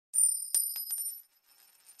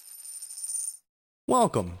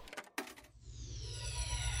Welcome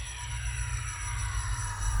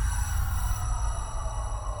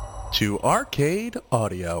to Arcade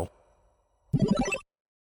Audio.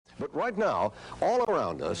 But right now, all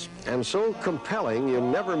around us, and so compelling you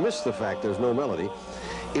never miss the fact there's no melody,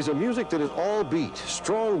 is a music that is all beat,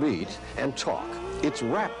 strong beat, and talk. It's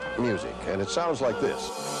rap music, and it sounds like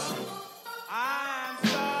this. I'm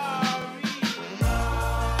sorry.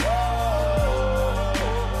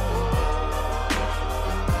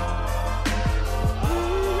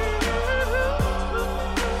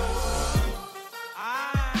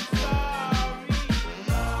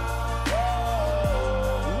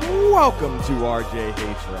 Welcome to RJ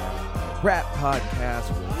Hates Rap, rap podcast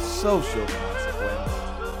with social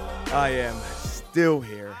consequence. I am still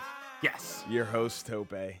here, Yes. your host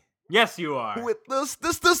Tope, Yes, you are. with the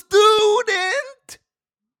student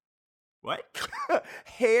What?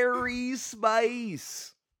 Harry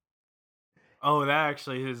Spice. Oh, that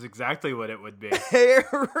actually is exactly what it would be.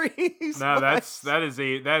 Harry No, Spice. that is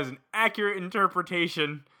an accurate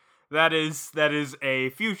interpretation. That is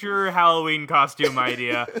a future Halloween costume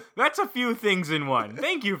idea. That's a few things in one.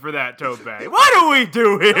 Thank you for that, Tope. What do we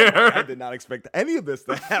do I here? did not expect any of this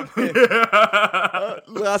to happen.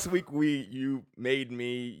 Last week you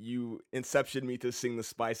inceptioned me to sing the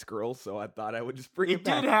Spice Girls, so I thought I would just bring it It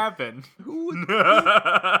back. did happen. Who would,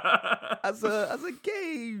 as a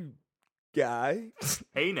gay guy,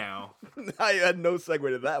 Hey now. I had no segue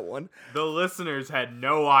to that one. The listeners had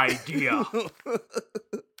no idea.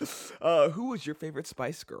 Who was your favorite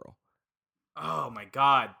Spice Girl? Oh my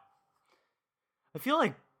god. I feel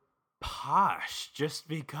like Posh, just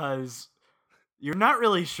because you're not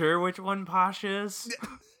really sure which one Posh is.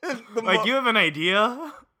 Like, you have an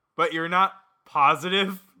idea, but you're not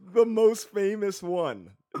positive. the most famous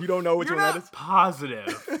one. You don't know which You're one not that is?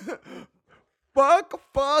 positive. Fuck,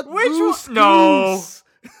 Which Goose, one? No. Goose.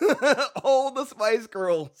 All the Spice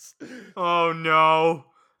Girls. Oh no.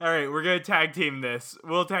 Alright, we're gonna tag team this.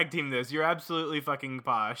 We'll tag team this. You're absolutely fucking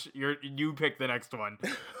Posh. You pick the next one.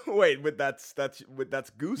 Wait, that's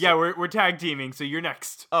Goose. Yeah, we're tag teaming, so you're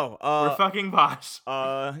next. Oh, We're fucking Posh.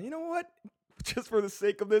 you know what? Just for the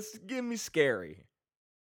sake of this, give me Scary.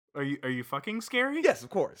 Are you fucking scary? Yes, of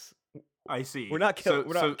course. I see. We're not killing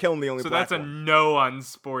the only So black that's a one. no on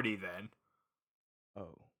Sporty then.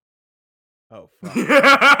 Oh,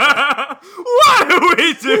 fuck. What do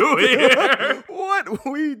we do here? What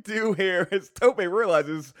we do here is Tope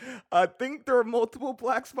realizes, I think there are multiple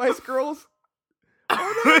Black Spice Girls.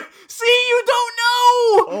 See, you don't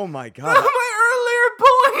know. Oh my god. My earlier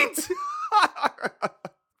point.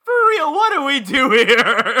 For real, what do we do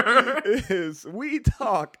here? Is we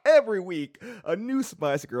talk every week a new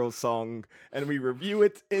Spice Girls song and we review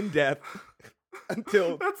it in depth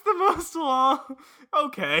until That's the most long.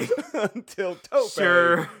 Okay. Tope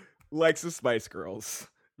Sure. likes the Spice Girls.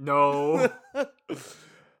 No.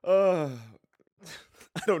 I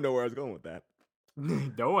don't know where I was going with that.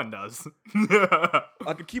 No one does.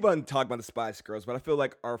 I could keep on talking about the Spice Girls, but I feel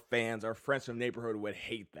like our fans, our friends from the neighborhood would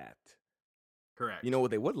hate that. Correct. You know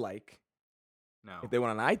what they would like? No. If they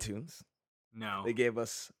went on iTunes, No. they gave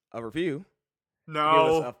us a review. Gave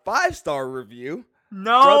No. us a 5-star review.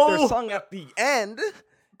 No. Wrote their song at the end.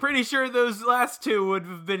 Pretty sure those last two would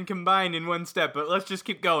have been combined in one step, but let's just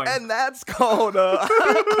keep going. And that's called a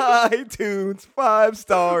iTunes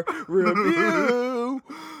 5-star review.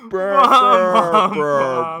 Brr,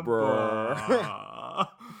 brr, brr.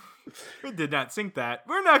 We did not sync that.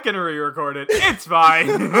 We're not going to re-record it. It's fine.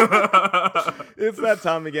 It's that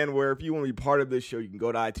time again where if you want to be part of this show, you can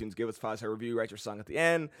go to iTunes, give us a 5-star review, write your song at the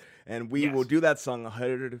end, and we Yes. will do that song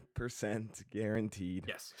 100% guaranteed.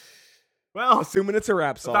 Yes. Well, Assuming it's a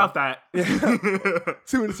rap song. about that.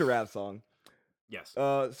 Assuming it's a rap song. Yes.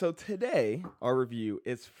 So today, our review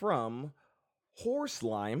is from Horse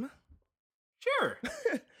Lime, Sure.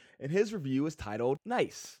 and his review is titled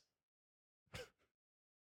Nice.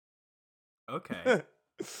 Okay.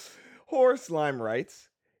 Horse Lime writes,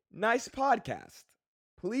 nice podcast.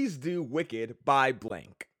 Please do Wicked by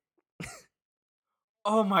blank.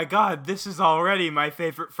 Oh my god, this is already my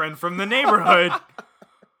favorite friend from the neighborhood.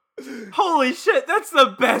 Holy shit, that's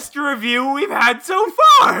the best review we've had so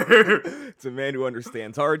far. It's a man who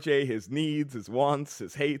understands RJ, his needs, his wants,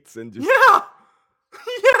 his hates, and just... Yeah.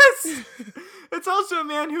 Yes. It's also a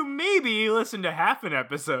man who maybe listened to half an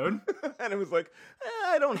episode. And it was like,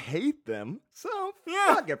 I don't hate them, so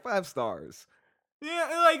Yeah. fuck it, 5 stars. Yeah,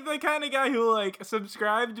 like the kind of guy who like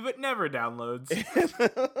subscribed but never downloads.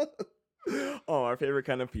 Oh, our favorite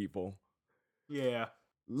kind of people. Yeah.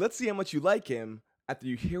 Let's see how much you like him after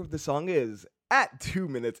you hear what the song is at 2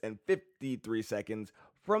 minutes and 53 seconds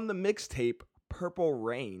from the mixtape Purple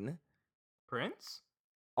Rain. Prince?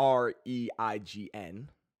 REIGN.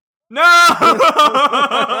 No!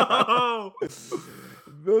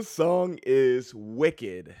 The song is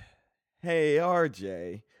Wicked. Hey,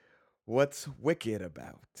 RJ, what's Wicked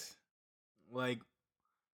about? Like,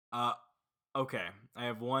 okay, I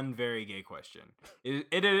have one very gay question.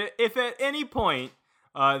 If at any point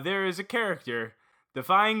there is a character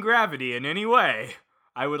defying gravity in any way,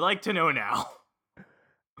 I would like to know now.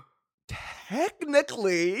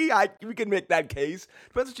 Technically, we can make that case.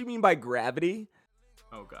 Depends what you mean by gravity.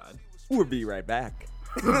 Oh, God. We'll be right back.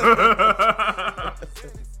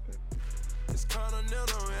 It's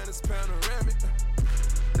continental and it's panoramic.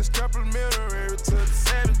 It's complimentary to the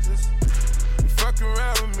savages. You fuck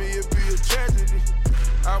around with me, it'd be a tragedy.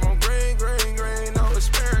 I want green, no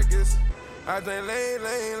asparagus. I think lane,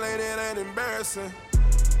 it ain't embarrassing.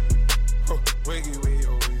 Oh, wiggy, wiggy,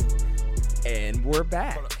 oh, wiggy, wiggy, wiggy. And we're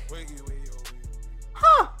back. Wiggy, wiggy, oh, wiggy, wiggy.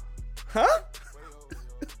 Huh? Huh?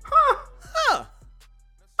 Huh?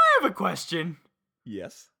 I have a question.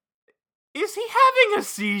 Yes. Is he having a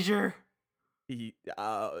seizure?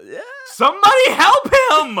 Yeah. Somebody help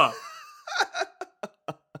him!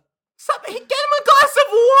 Somebody get him a glass of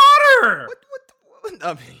water! What?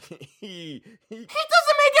 I mean, he He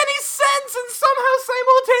doesn't make any sense, and somehow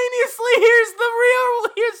simultaneously, here's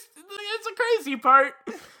the crazy part.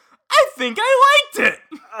 I think I liked it.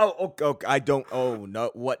 Oh, okay. I don't. Oh no.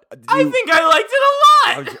 What? I think I liked it a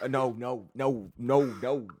lot. No.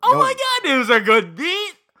 Oh my God, it was a good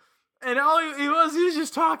beat, and all he was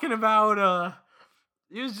just talking about.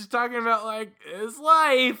 He was just talking about like his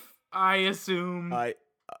life. I assume.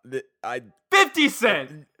 50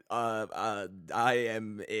 Cent. I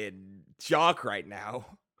am in shock right now.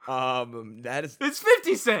 That is. It's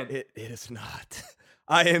 50 Cent. It is not.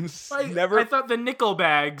 I am never. I thought the nickel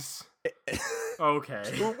bags.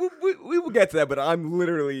 Okay. We will get to that, but I'm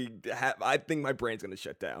literally. I think my brain's gonna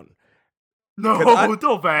shut down. No,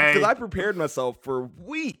 don't bang. Because I prepared myself for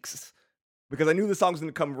weeks because I knew the song was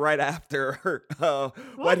gonna come right after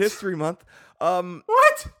White History Month.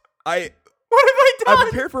 What? What have I done? I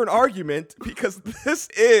prepared for an argument because this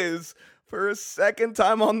is, for a second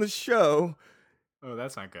time on the show, Oh,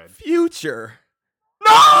 that's not good. Future.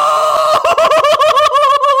 No!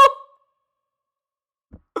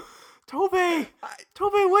 Toby,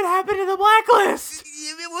 what happened to the blacklist?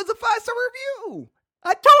 It was a 5-star review.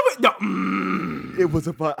 Toby, no. It was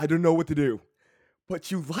I don't know what to do,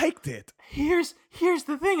 but you liked it. Here's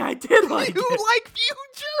the thing. I did like You it. like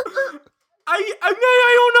Future. I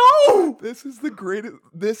don't know. This is the greatest.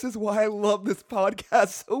 This is why I love this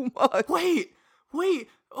podcast so much. Wait.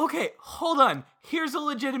 Okay, hold on. Here's a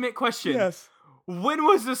legitimate question. Yes. When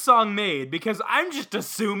was this song made? Because I'm just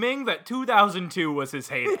assuming that 2002 was his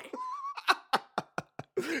heyday.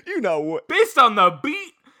 You know what? Based on the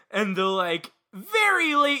beat and the like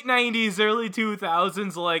very late 90s, early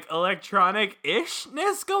 2000s like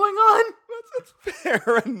electronic-ishness going on. That's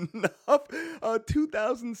fair enough.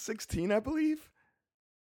 2016, I believe.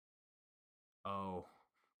 Oh,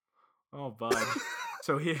 bud.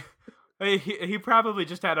 So he probably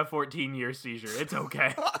just had a 14-year seizure. It's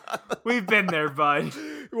okay. We've been there, bud.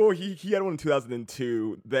 Well, he had one in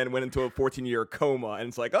 2002, then went into a 14-year coma, and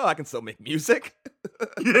it's like, oh, I can still make music.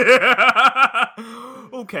 Yeah.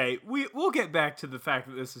 Okay, we'll get back to the fact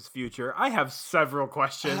that this is Future. I have several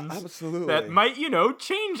questions. Absolutely. That might,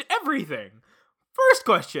 change everything. First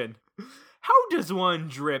question. How does one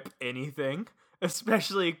drip anything?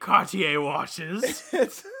 Especially Cartier watches.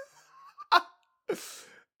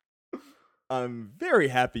 I'm very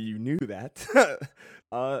happy you knew that.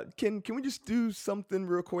 Can we just do something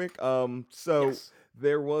real quick? Yes.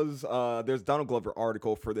 There's Donald Glover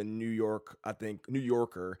article for the New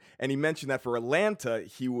Yorker, and he mentioned that for Atlanta,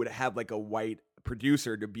 he would have like a white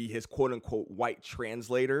producer to be his quote unquote white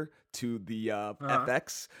translator to the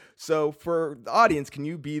FX. So for the audience, can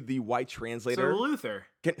you be the white translator? So Luther.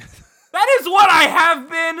 That is what I have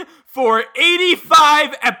been for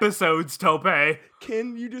 85 episodes, Tope.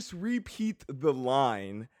 Can you just repeat the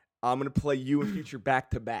line? I'm going to play you and Future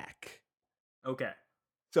back to back. Okay.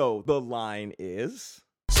 So the line is...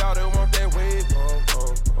 Shawty want that wave,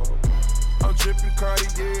 I'm tripping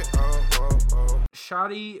Cartier,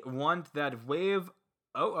 Shawty want that wave,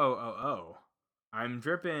 I'm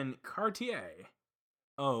dripping Cartier,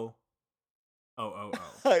 I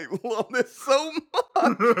love this so much.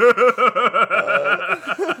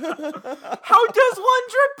 How does one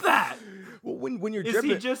drip that? Well, when you're Is dripping...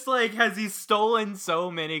 he just like, has he stolen so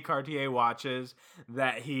many Cartier watches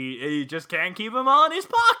that he just can't keep them all in his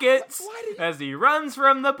pockets as he runs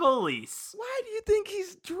from the police? Why do you think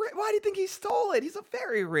he stole it? He's a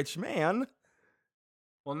very rich man.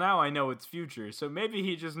 Well, now I know it's Future, so maybe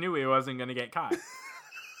he just knew he wasn't going to get caught.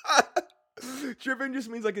 Dripping just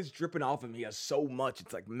means like it's dripping off him. He has so much.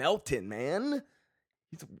 It's like melting, man.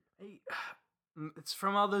 Hey, it's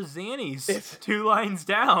from all those Xannies. It's 2 lines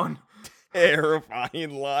down.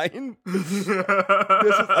 Terrifying line.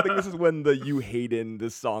 I think this is when the "You Hatin'"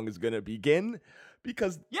 this song is gonna begin,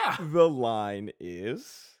 because the line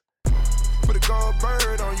is, Put a gold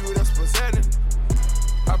bird on you, that's presenting.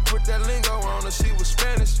 I put that lingo on her, she was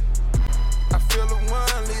Spanish. I feel a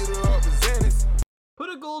 1 liter representing. Put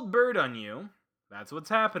a gold bird on you. That's what's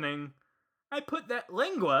happening. I put that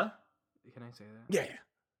lingua. Can I say that? yeah.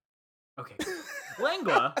 Okay.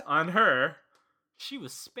 Lingua on her. She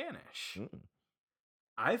was Spanish.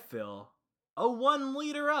 I fill a 1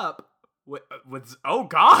 liter up with oh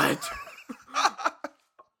God.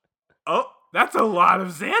 Oh, that's a lot of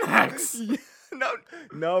Xanax. No.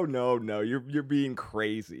 You're being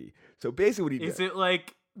crazy. So basically, what he Is did, it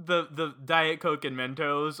like the Diet Coke and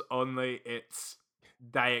Mentos, only it's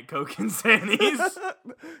Diet Coke and Xannies?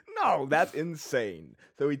 No, that's insane.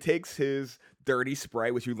 So he takes his dirty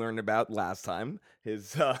Sprite, which you learned about last time,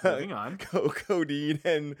 his Moving on. codeine,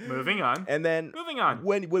 and Moving on. And then Moving on.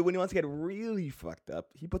 When he wants to get really fucked up,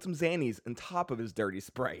 he puts some Xannies on top of his dirty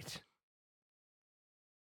Sprite.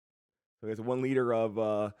 So he has 1 liter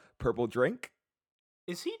of purple drink.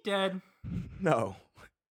 Is he dead? No.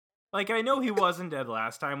 Like, I know he wasn't dead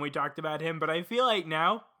last time we talked about him, but I feel like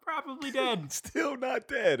now, probably dead. Still not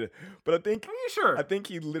dead. But I think... Are you sure? I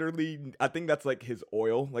think I think that's like his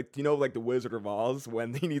oil. Like, you know, like the Wizard of Oz,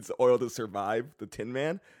 when he needs oil to survive, the Tin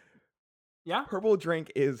Man? Yeah? Purple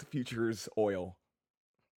drink is Future's oil.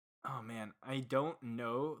 Oh, man. I don't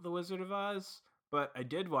know The Wizard of Oz, but I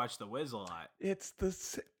did watch The Wiz a lot.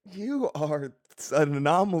 You are an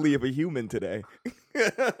anomaly of a human today.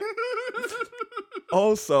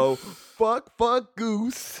 Also, fuck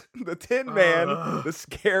Goose, the Tin Man, the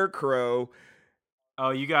Scarecrow.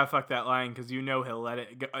 Oh, you gotta fuck that line, because you know he'll let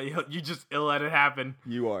it go. He'll let it happen.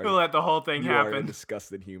 He'll let the whole thing happen. You are a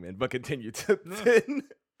disgusted human, but continue to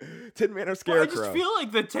Tin Man or Scarecrow. Well, I just feel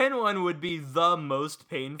like the Tin one would be the most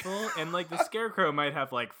painful, and like the Scarecrow might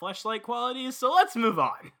have like fleshlight qualities, so let's move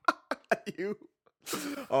on. You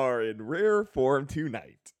are in rare form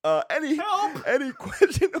tonight. Help! Any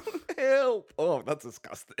question? Help! Oh, that's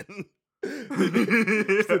disgusting.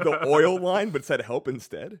 Said the oil line, but said help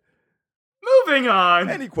instead. Moving on.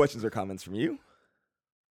 Any questions or comments from you?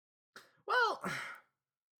 Well,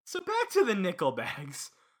 so back to the nickel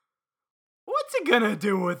bags. What's he gonna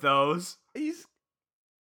do with those?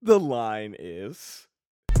 The line is,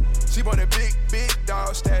 She want a big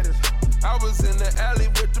dog status. I was in the alley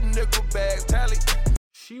with them nickel bags tally.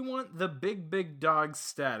 She want the big dog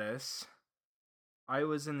status. I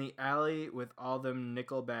was in the alley with all them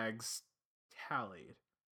nickel bags tallied.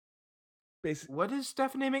 basically, What does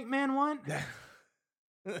Stephanie McMahon want?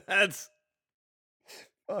 that's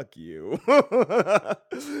fuck you.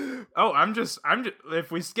 Oh, I'm just.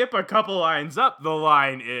 If we skip a couple lines up, the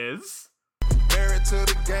line is Married to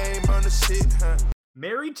the game on the shit, huh?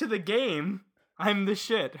 married to the game. I'm the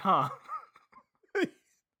shit, huh?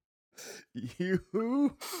 You.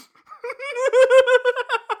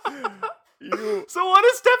 So what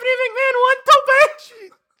does Stephanie McMahon want, Tope?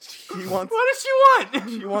 She wants. What does she want?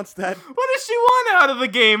 She wants that. What does she want out of the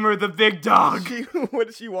game or the big dog? What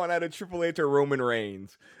does she want out of Triple H or Roman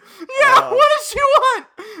Reigns? Yeah, what does she want?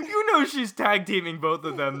 You know she's tag teaming both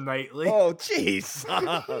of them nightly. Oh, jeez. You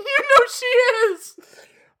know she is.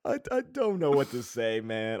 I don't know what to say,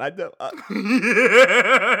 man. I don't.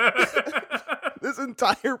 This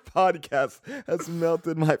entire podcast has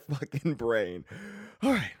melted my fucking brain.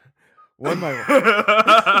 All right, one by one.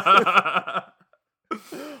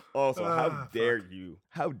 Also, how dare you?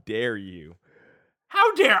 How dare you?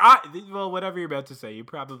 How dare I? Well, whatever you're about to say, you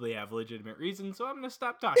probably have legitimate reasons, so I'm going to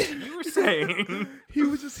stop talking. You were saying.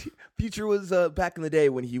 Future was, back in the day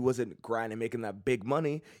when he wasn't grinding, making that big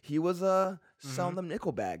money, he was, selling them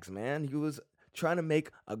nickel bags, man. He was trying to make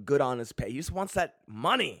a good, honest pay. He just wants that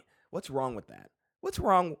money. What's wrong with that? What's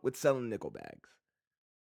wrong with selling nickel bags?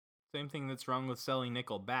 Same thing that's wrong with selling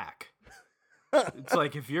nickel back. It's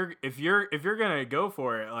like, if you're going to go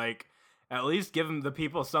for it, like, at least give them the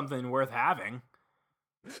people something worth having.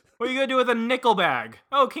 What are you going to do with a nickel bag?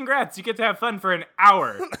 Oh, congrats, you get to have fun for an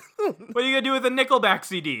hour. What are you going to do with a Nickelback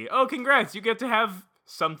CD? Oh, congrats, you get to have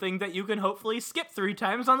something that you can hopefully skip 3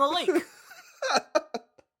 times on the lake.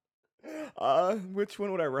 Which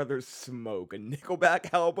one would I rather smoke? A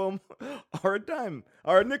Nickelback album or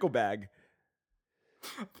a nickel bag?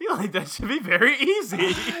 I feel like that should be very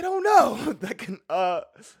easy. I don't know.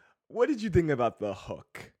 What did you think about the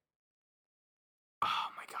hook? Oh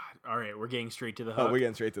All right, we're getting straight to the hook. Oh, we're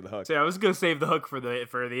getting straight to the hook. So I was gonna save the hook for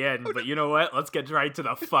the end, but you know what? Let's get right to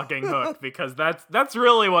the fucking hook because that's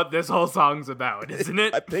really what this whole song's about, isn't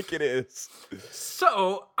it? I think it is.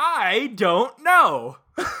 So I don't know.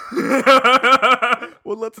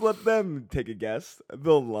 Well, let's let them take a guess.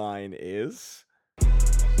 The line is.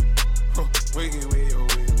 Wiggy, wiggy, wiggy,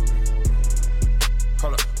 wiggy.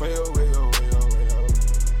 Hold up, wiggy, wiggy, wiggy, wiggy.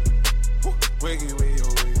 Wiggy, wiggy, wiggy, wiggy.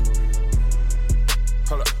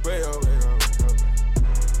 Hold up, wiggy, wiggy, wiggy.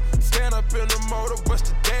 Stand up in the motor, bust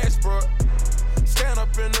the dashboard. Stand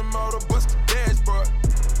up in the motor, bust the dashboard.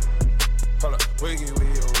 Hold up, wiggy,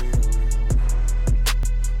 wiggy,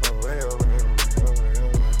 wiggy,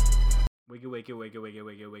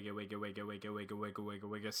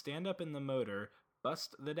 wiggy. Stand up in the motor,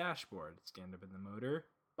 bust the dashboard. Stand up in the motor,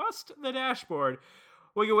 bust the dashboard.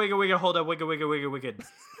 Wiggy, hold up, wiggy.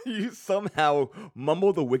 You somehow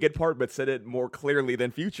mumbled the wicked part, but said it more clearly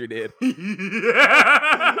than Future did.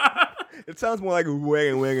 It sounds more like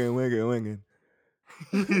wiggy.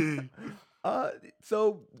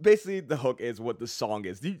 So basically, the hook is what the song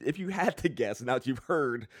is. If you had to guess, now that you've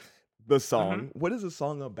heard the song, what is the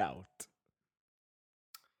song about?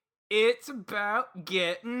 It's about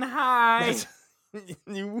getting high.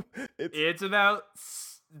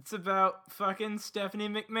 It's about fucking Stephanie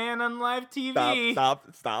McMahon on live TV.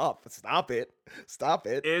 Stop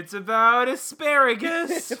it. It's about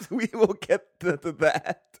asparagus. We will get to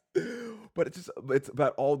that. But it's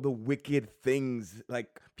about all the wicked things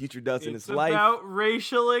like Future does in his life. It's about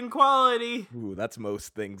racial inequality. Ooh, that's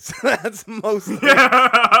most things. That's most things.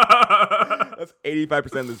 That's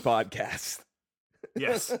 85% of this podcast.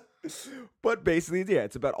 Yes. But basically, yeah,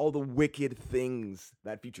 it's about all the wicked things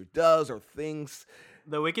that Future does or things.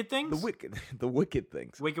 The wicked things? The wicked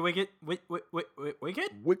things. Wicked? Wick.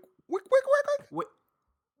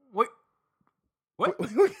 What?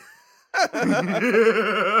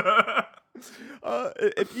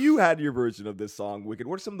 If you had your version of this song, Wicked,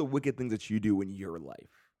 what are some of the wicked things that you do in your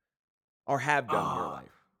life? Or have done in your life?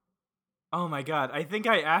 Oh my god, I think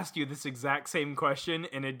I asked you this exact same question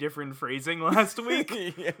in a different phrasing last week.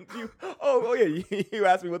 You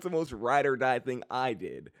asked me what's the most ride or die thing I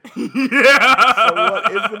did. Yeah. So what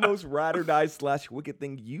is the most ride or die / wicked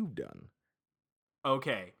thing you've done?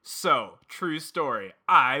 Okay, so, true story.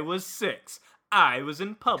 I was 6. I was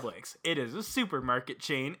in Publix. It is a supermarket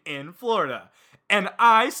chain in Florida. And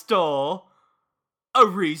I stole a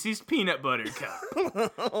Reese's peanut butter cup.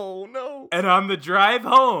 Oh, no. And on the drive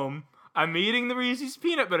home, I'm eating the Reese's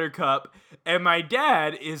peanut butter cup, and my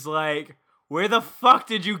dad is like, "Where the fuck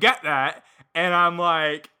did you get that?" And I'm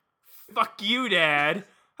like, "Fuck you, Dad.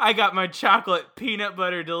 I got my chocolate peanut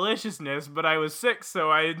butter deliciousness, but I was 6, so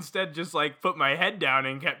I instead just put my head down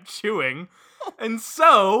and kept chewing." And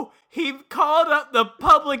so he called up the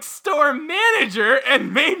Publix store manager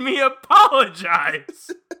and made me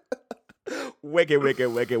apologize. Wicked.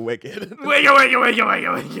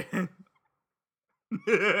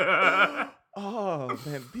 Oh,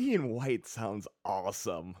 man, being white sounds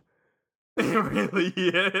awesome. It really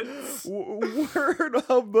is. Word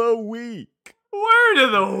of the week. Word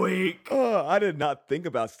of the week. I did not think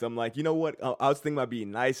about something you know what? I was thinking about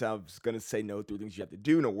being nice. I was going to say no 3 things you have to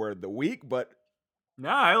do, no word of the week, but...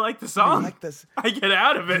 Nah, I like the song. I like this. I get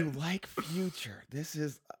out of it. You like Future. This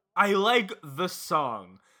is... I like the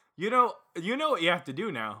song. You know what you have to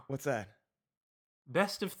do now. What's that?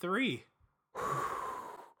 Best of 3.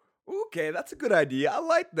 Okay, that's a good idea. I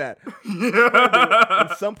like that.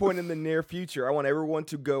 At some point in the near future, I want everyone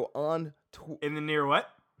to go on... In the near what?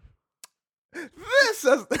 This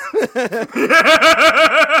is...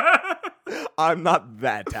 I'm not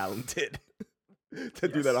that talented to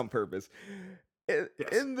do that on purpose.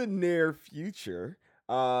 In the near future,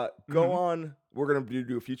 go on... We're going to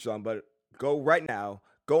do a Future song, but go right now.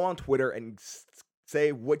 Go on Twitter and...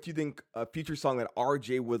 say what you think a Future song that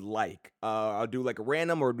RJ would like. I'll do a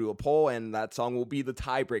random or do a poll, and that song will be the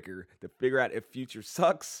tiebreaker to figure out if Future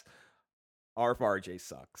sucks or if RJ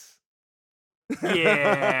sucks.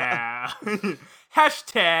 Yeah.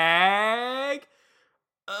 Hashtag.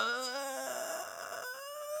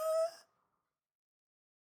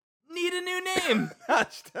 Need a new name.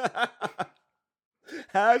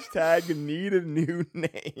 Hashtag need a new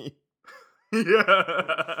name.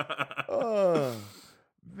 Yeah.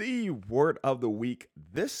 The word of the week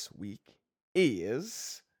this week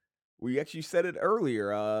is... We actually said it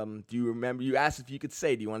earlier. Do you remember? You asked if you could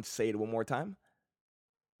say it. Do you want to say it one more time?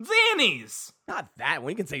 Zannies. Not that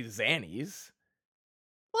one. You can say Zannies.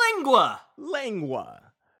 Lingua.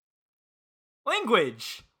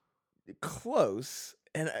 Language. Close.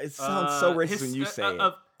 And it sounds so racist when you say it.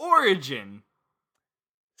 Of origin.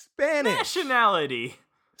 Spanish. Nationality.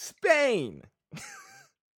 Spain.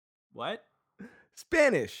 What?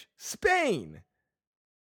 Spanish. Spain.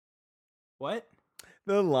 What?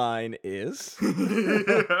 The line is...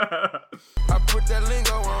 I put that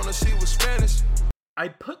lingo on her, she was Spanish. I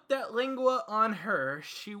put that lingua on her.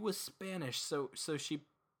 She was Spanish, so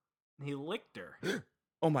he licked her.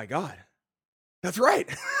 Oh my god. That's right.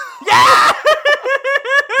 Yeah!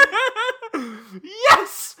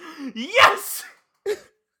 Yes! Yes!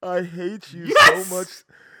 I hate you Yes! so much.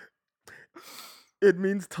 It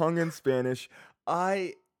means tongue in Spanish.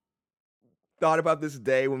 I thought about this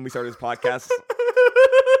day when we started this podcast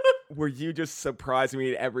where you just surprised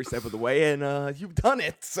me at every step of the way, and you've done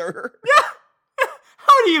it, sir.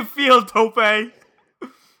 How do you feel, Tope?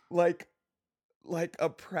 Like a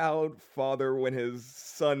proud father when his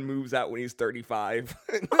son moves out when he's 35.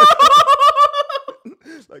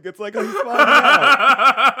 It's like I'm fine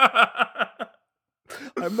out.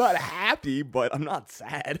 I'm not happy, but I'm not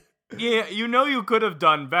sad. Yeah, you could have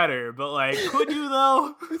done better, but could you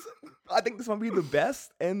though? I think this might be the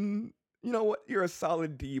best, and you know what? You're a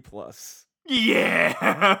solid D+.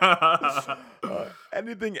 Yeah.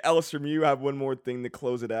 Anything else from you? I have one more thing to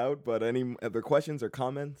close it out, but any other questions or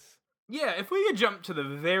comments? Yeah, if we could jump to the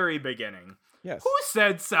very beginning. Yes. Who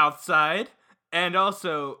said Southside? And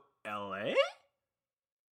also LA?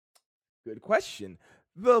 Good question.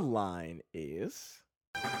 The line is...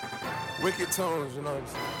 Wicked tones, you know what I'm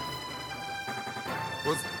saying?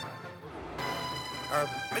 What's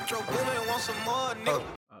Metro Boomin want some more, nigga.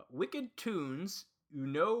 Wicked Tunes, you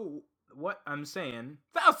know what I'm saying.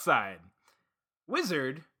 Southside.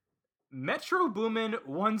 Wizard. Metro Boomin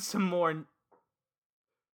wants some more.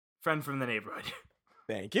 Friend from the neighborhood.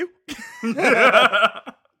 Thank you.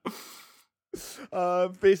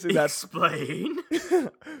 Basically that's... Explain.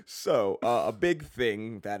 So, a big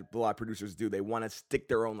thing that a lot of producers do, they want to stick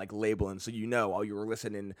their own label in, so while you were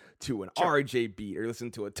listening to an RJ beat, or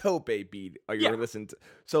listening to a Tope beat, or you were listening to...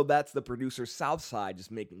 So that's the producer Southside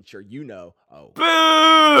just making sure you know,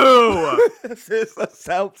 Boo! this is a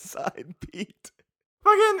Southside beat.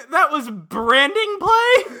 Fucking, that was branding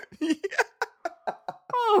play? Yeah.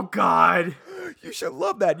 Oh, God. You should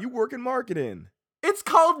love that. You work in marketing. It's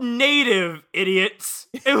called Native, idiots.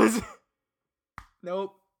 It was...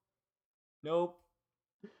 Nope.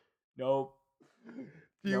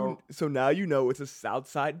 So now you know it's a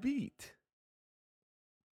Southside beat.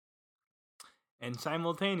 And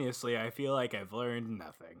simultaneously, I feel like I've learned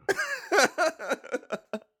nothing.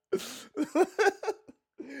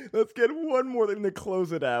 Let's get one more thing to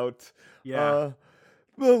close it out. Yeah.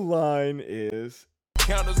 The line is...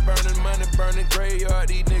 Candles burning, money burning, graveyard,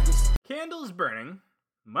 these niggas. Candles burning,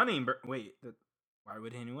 money wait, why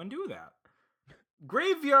would anyone do that?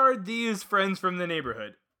 Graveyard these friends from the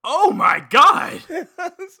neighborhood. Oh my god!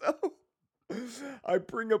 So, I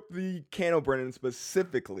bring up the candle burning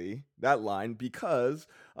specifically, that line, because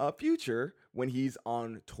Future, when he's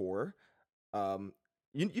on tour,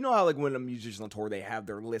 you know how when a musician's on tour, they have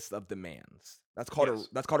their list of demands. That's called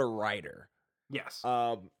a rider. Yes.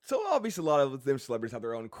 So obviously a lot of them celebrities have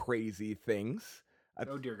their own crazy things.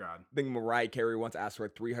 Oh dear God. I think Mariah Carey once asked for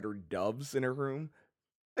 300 doves in her room.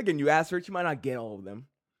 Again, you ask her, she might not get all of them.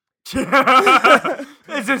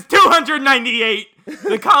 This is 298.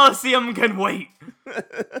 The Coliseum can wait.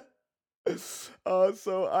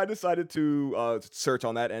 So I decided to search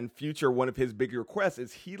on that, and Future, one of his big requests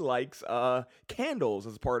is he likes candles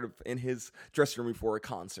as part of in his dressing room before a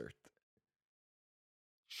concert.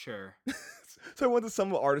 Sure. So I went to some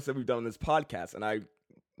of the artists that we've done on this podcast, and I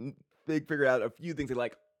figured out a few things they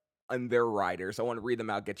like on their riders. So I want to read them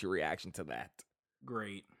out, get your reaction to that.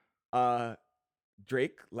 Great.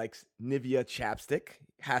 Drake likes Nivea chapstick.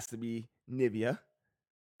 Has to be Nivea.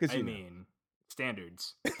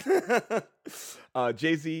 Standards.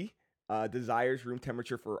 Jay-Z desires room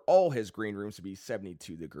temperature for all his green rooms to be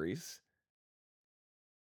 72 degrees.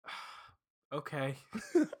 Okay.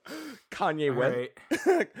 Kanye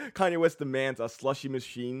West demands a slushy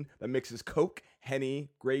machine that mixes Coke, Henny,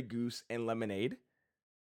 Grey Goose, and lemonade.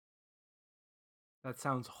 That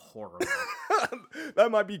sounds horrible.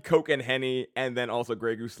 That might be Coke and Henny, and then also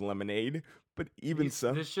Grey Goose and lemonade. But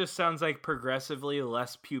so, this just sounds like progressively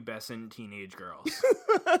less pubescent teenage girls.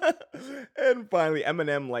 And finally,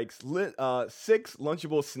 Eminem likes 6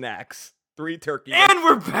 Lunchable snacks, 3 turkey, and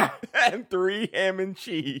we're back, and 3 ham and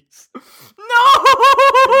cheese. No,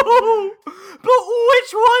 but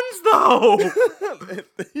which ones though?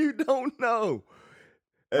 You don't know.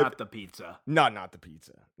 Not the pizza. Not the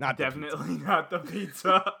pizza. Definitely not the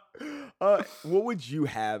pizza. What would you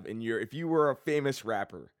have if you were a famous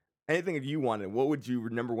rapper? Anything that you wanted, what would your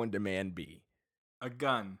number one demand be? A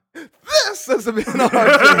gun. This has been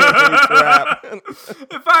RJ Rap.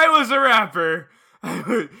 If I was a rapper,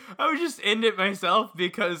 I would just end it myself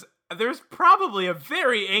because there's probably a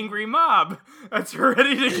very angry mob that's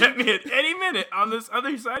ready to get me at any minute on this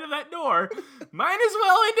other side of that door. Might as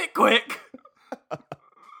well end it quick.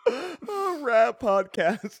 A rap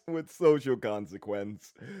podcast with social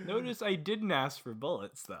consequence. Notice I didn't ask for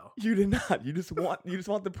bullets, though. You did not. You just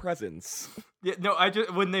want the presence. Yeah, no,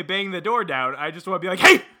 when they bang the door down, I just want to be like,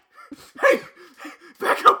 hey,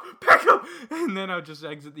 back up, and then I'll just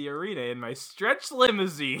exit the arena in my stretch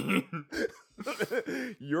limousine.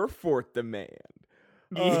 Your fourth demand.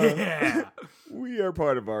 Yeah. We are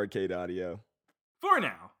part of Arcade Audio. For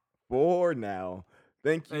now.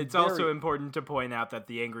 Thank you. It's also important to point out that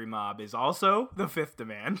the angry mob is also the fifth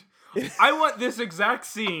demand. I want this exact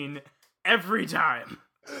scene every time.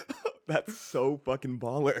 That's so fucking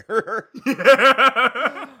baller.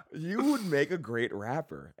 You would make a great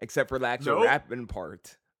rapper, except for the actual rapping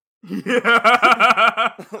part.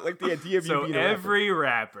 Yeah. Like the idea of you being every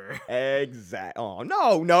rapper. Exact. Oh,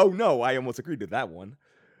 no. I almost agreed to that one.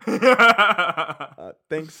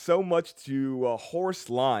 Thanks so much to Horse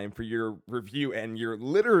Lime for your review and your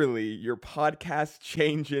podcast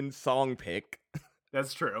changing song pick.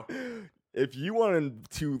 That's true. If you wanted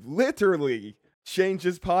to literally change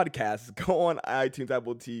this podcast, go on iTunes,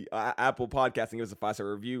 Apple Podcasts, and give us a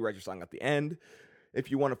 5-star review. Write your song at the end. If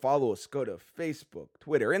you want to follow us, go to Facebook,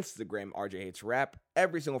 Twitter, Instagram, RJ Hates Rap.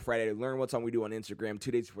 Every single Friday to learn what song we do on Instagram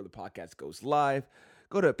 2 days before the podcast goes live.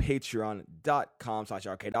 Go to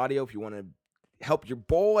patreon.com/arcadeaudio if you want to help your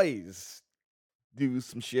boys do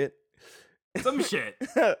some shit. And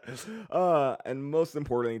most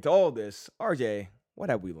importantly to all this, RJ, what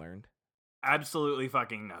have we learned? Absolutely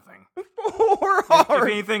fucking nothing. If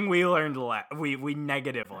anything, we learned we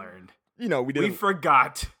negative learned. You know, we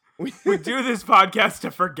forgot. We do this podcast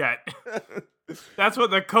to forget. That's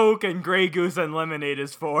what the Coke and Grey Goose and lemonade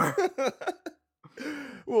is for.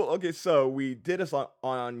 Well, okay, so we did this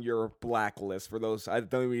on your blacklist. For those, I don't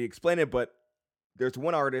think we explained it, but there's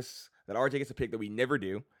one artist that RJ gets to pick that we never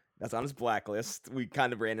do. That's on his blacklist. We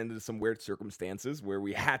kind of ran into some weird circumstances where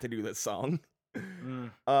we had to do this song.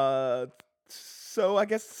 So I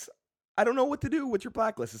guess I don't know what to do with your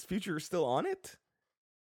blacklist. Is Future still on it?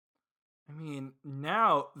 I mean,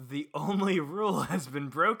 now the only rule has been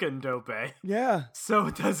broken, Dope. Yeah. So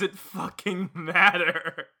does it fucking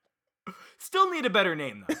matter? Still need a better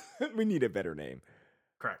name, though. We need a better name.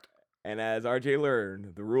 Correct. And as RJ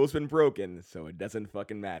learned, the rule's been broken, so it doesn't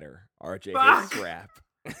fucking matter. RJ hates rap.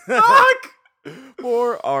 Fuck!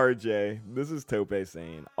 Poor RJ. This is Tope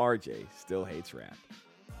saying RJ still hates rap.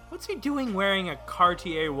 What's he doing wearing a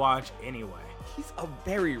Cartier watch anyway? He's a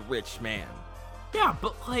very rich man. Yeah,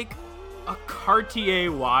 but like a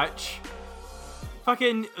Cartier watch?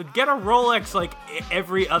 Fucking get a Rolex like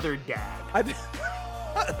every other dad.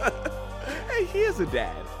 Hey, he is a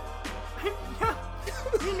dad. Yeah,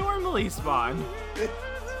 you normally spawn.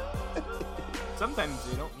 Sometimes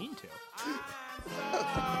you don't need to.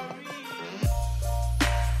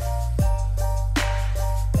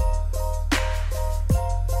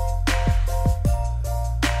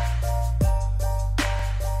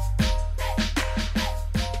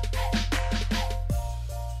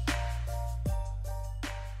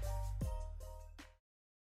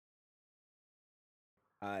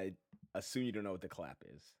 I assume you don't know what the clap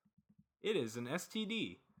is. It is an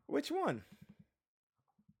STD. Which one?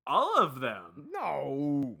 All of them.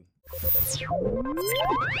 No.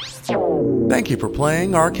 Thank you for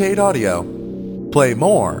playing Arcade Audio. Play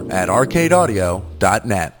more at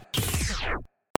arcadeaudio.net.